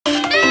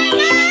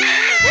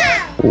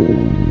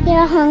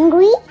You're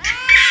hungry?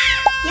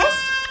 Yes.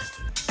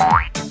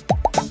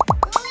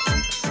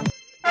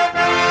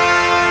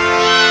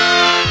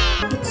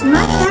 It's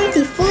not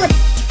healthy food.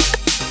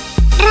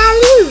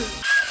 Raline.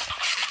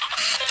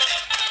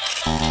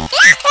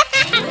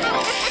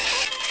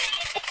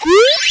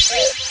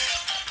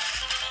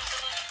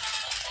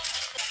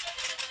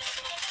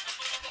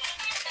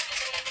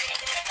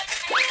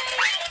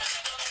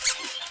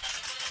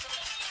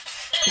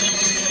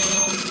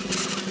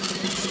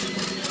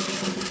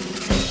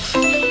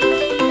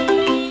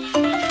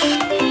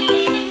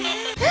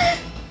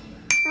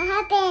 What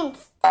happens?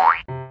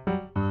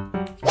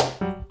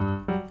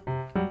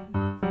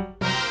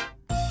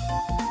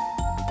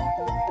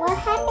 What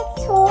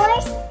happens,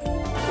 horse?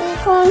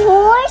 Unicorn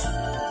horse?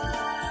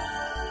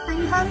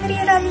 I'm hungry,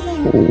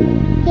 Raline.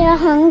 You're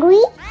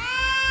hungry?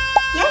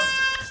 Yes.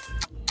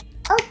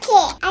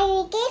 Okay, I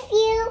will give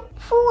you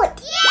food.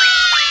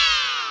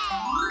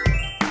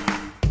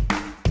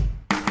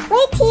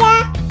 Wait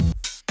here.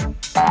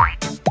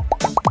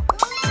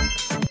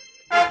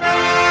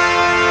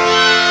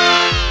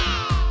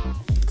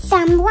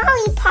 Some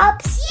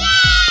lollipops.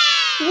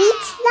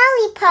 Sweet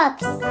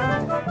lollipops.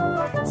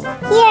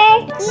 Here,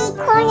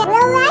 Unicorn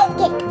will like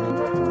it.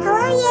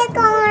 Hello,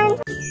 Unicorn.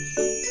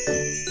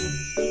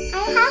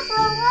 I have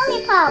a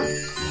lollipop.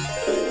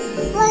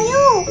 For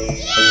you.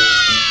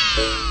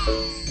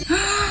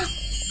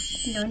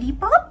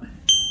 Lollipop?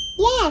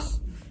 Yes.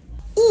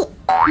 Eat.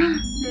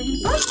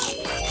 Lollipop?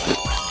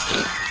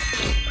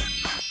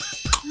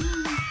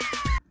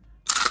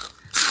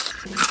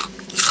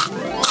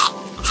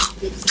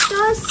 It's so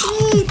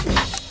sweet.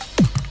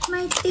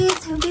 My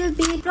teeth will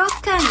be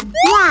broken.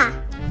 Yeah.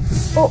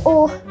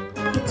 Oh.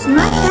 It's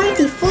not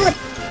healthy food.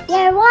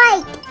 You're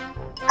right.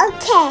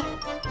 Okay.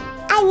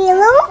 I will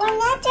look for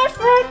another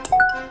fruit.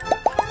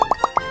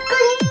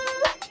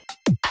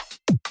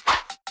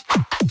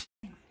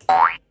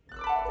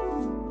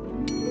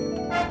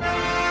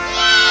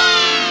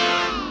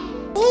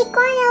 We're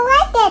gonna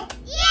like it.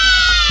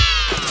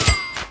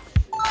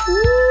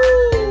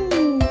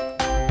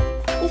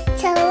 It's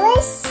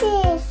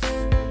delicious.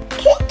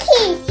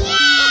 Cookies.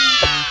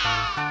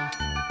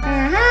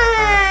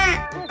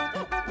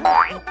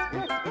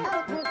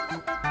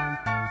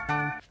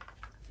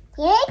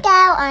 Here you go,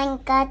 I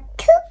got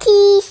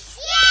cookies.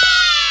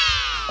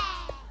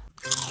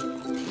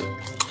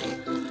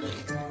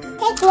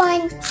 Take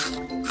one.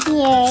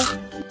 Here.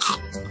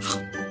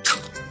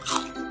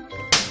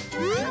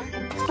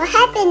 What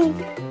happened?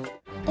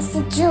 Is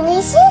it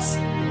delicious?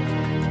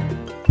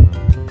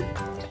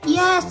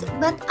 Yes,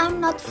 but I'm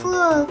not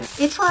full.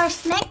 It's for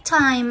snack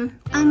time.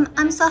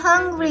 I'm so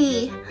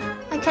hungry.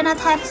 I cannot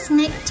have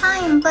snack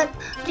time, but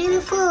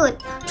really food.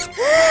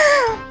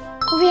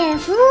 We're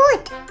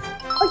food.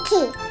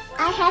 Okay,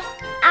 I have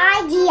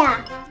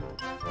idea.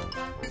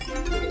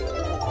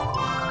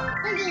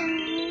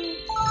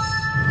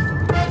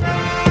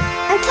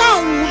 Okay,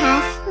 we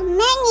have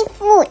many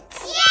foods.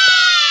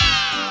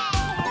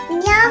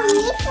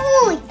 Yummy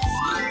foods.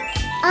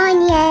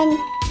 Onion.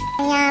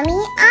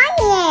 Yummy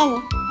onion.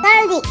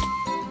 Garlic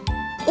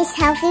is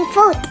healthy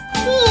food.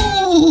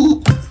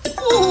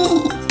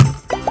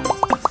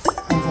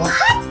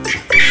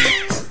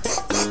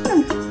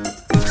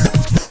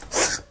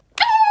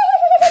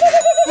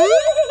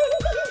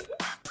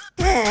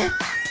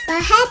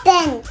 What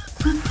happened?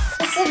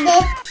 Is it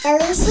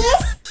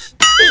delicious?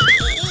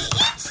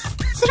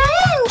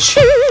 Strange.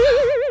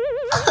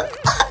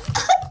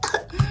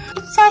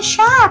 It's so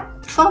sharp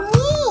for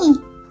me.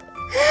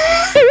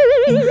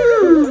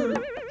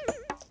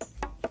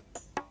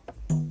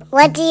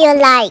 What do you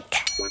like?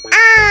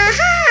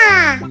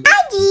 Aha!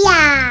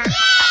 Idea!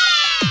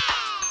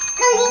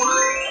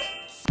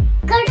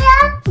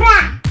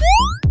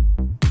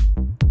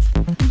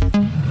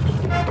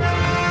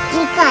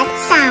 We got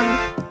some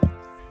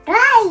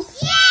rice.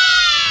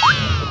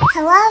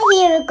 Hello,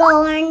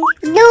 Unicorn.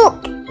 Look!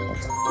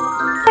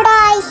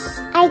 Rice.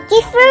 I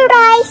give you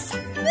rice.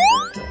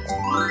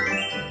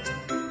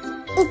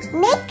 It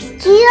makes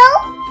you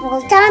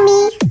full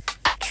tummy.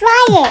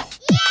 Try it.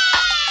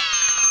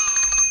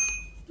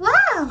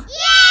 Wow.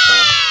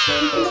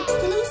 It looks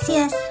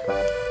delicious.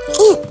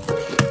 Eat.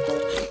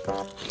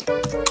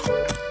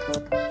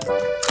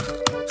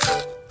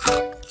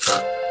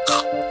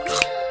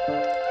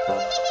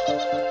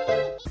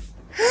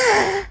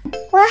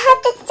 What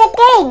happens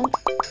again?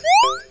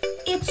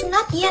 It's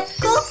not yet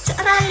cooked,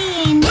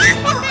 Raline.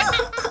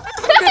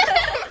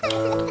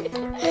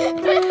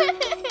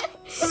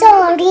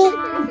 Sorry.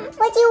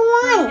 What do you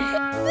want?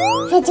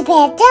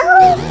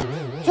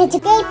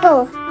 Vegetable.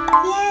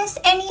 Yes,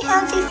 any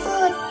healthy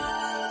food.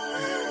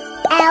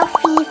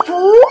 Healthy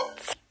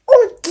foods?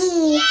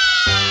 Okay.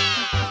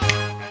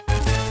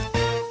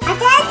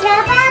 Ada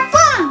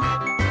berapa?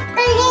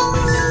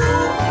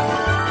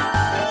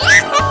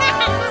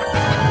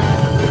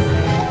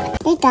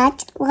 We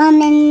got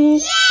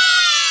lemon.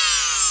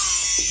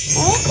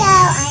 There you go,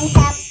 I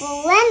have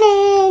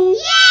lemon.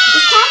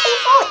 It's healthy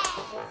food.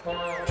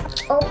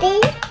 Open.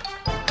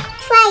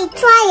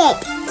 Try it.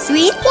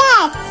 Sweet?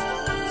 Yes.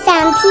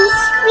 Dumpy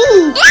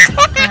sweet.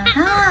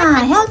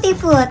 Aha, healthy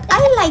food. I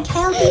like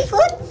healthy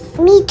food.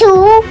 Me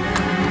too.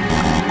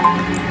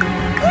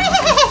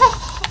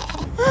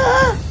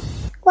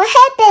 What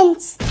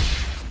happens?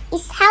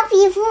 It's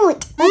healthy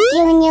food, but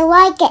you don't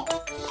like it.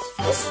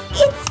 It's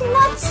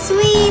not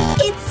sweet.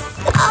 It's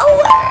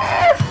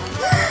sour.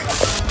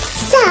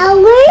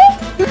 Sour?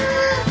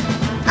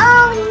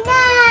 Oh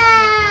no!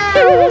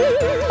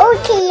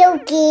 Okay.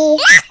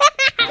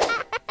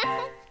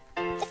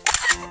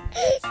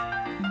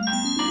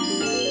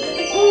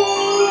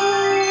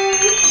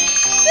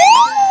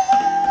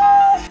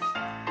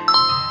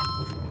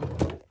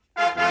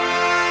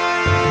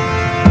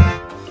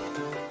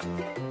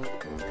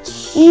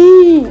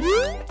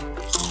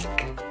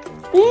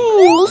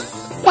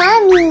 It's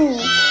yummy.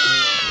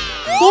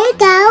 Here you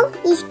go.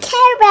 It's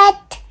carrot.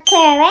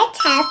 Carrot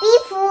healthy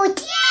food.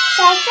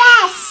 So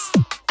fresh.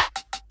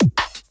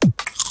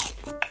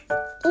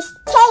 It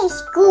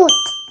tastes good.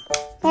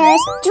 They're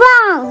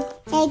strong.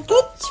 They're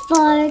good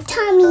for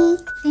tummy.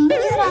 Thank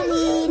you,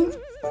 Raline.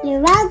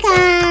 You're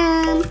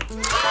welcome.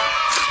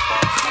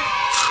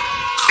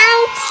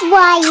 I'll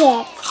try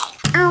it.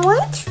 I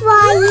want to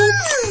try it.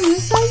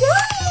 So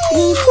yummy.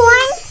 This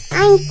one,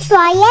 I'll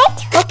try it.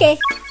 Okay.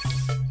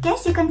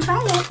 Yes, you can try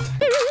it.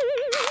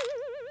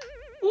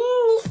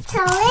 It's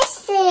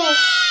delicious.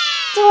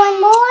 Do you want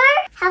more?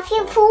 Have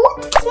you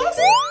food? Yes.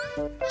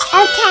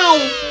 Okay.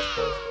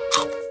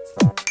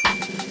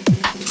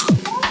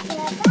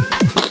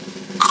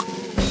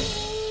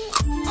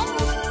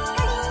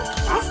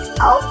 Let's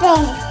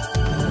open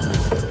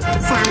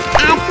some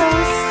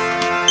apples.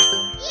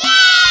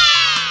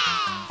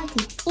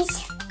 It's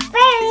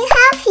very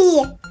healthy.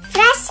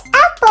 Fresh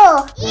apple.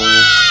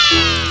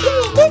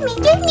 Give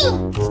me.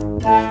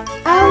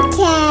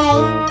 Okay.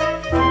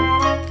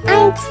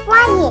 I'll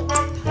try it.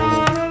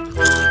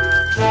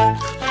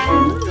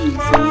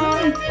 So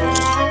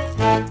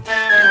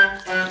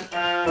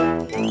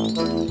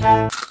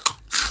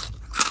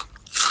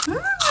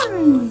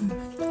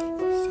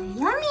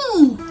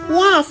yummy.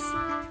 Yes.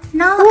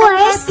 Now I'm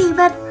happy,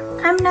 but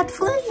I'm not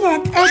full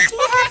yet. Do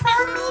you have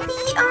maybe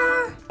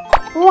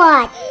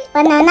What?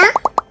 Banana?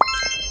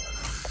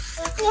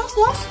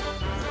 Yes.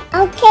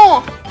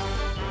 Okay.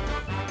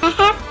 I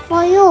have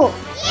for you.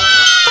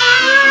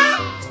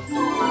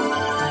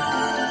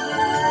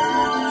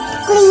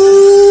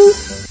 Green.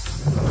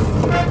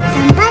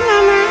 Some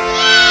banana.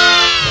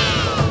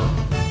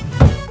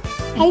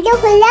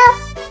 Hello.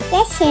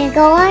 Yes, here,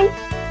 go on.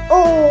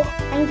 Oh,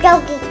 I'm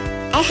joking.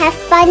 I have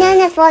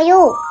banana for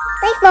you.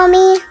 Wait for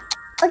me.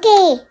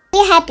 Okay, be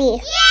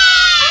happy.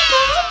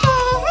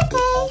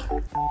 Okay.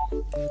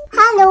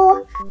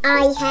 Hello,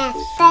 I have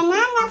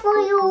banana for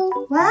you.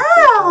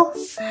 Wow,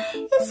 it's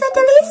so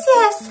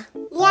delicious.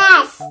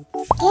 Yes,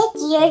 get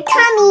your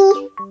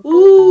tummy.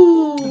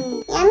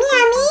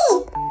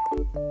 Yummy.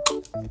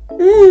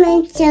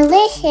 It's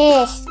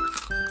delicious.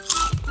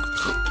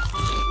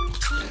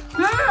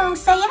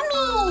 So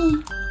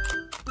yummy.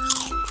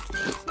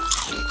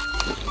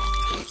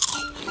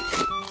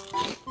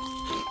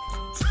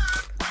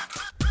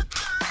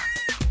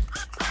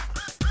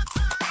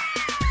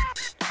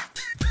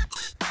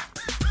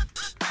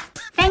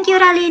 Thank you,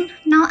 Raline.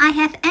 Now I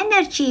have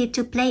energy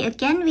to play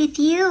again with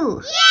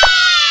you.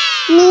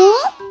 Me?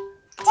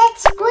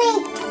 That's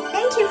great.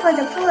 Thank you for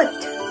the food.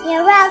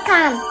 You're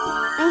welcome.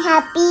 I'm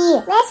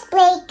happy. Let's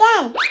play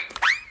again.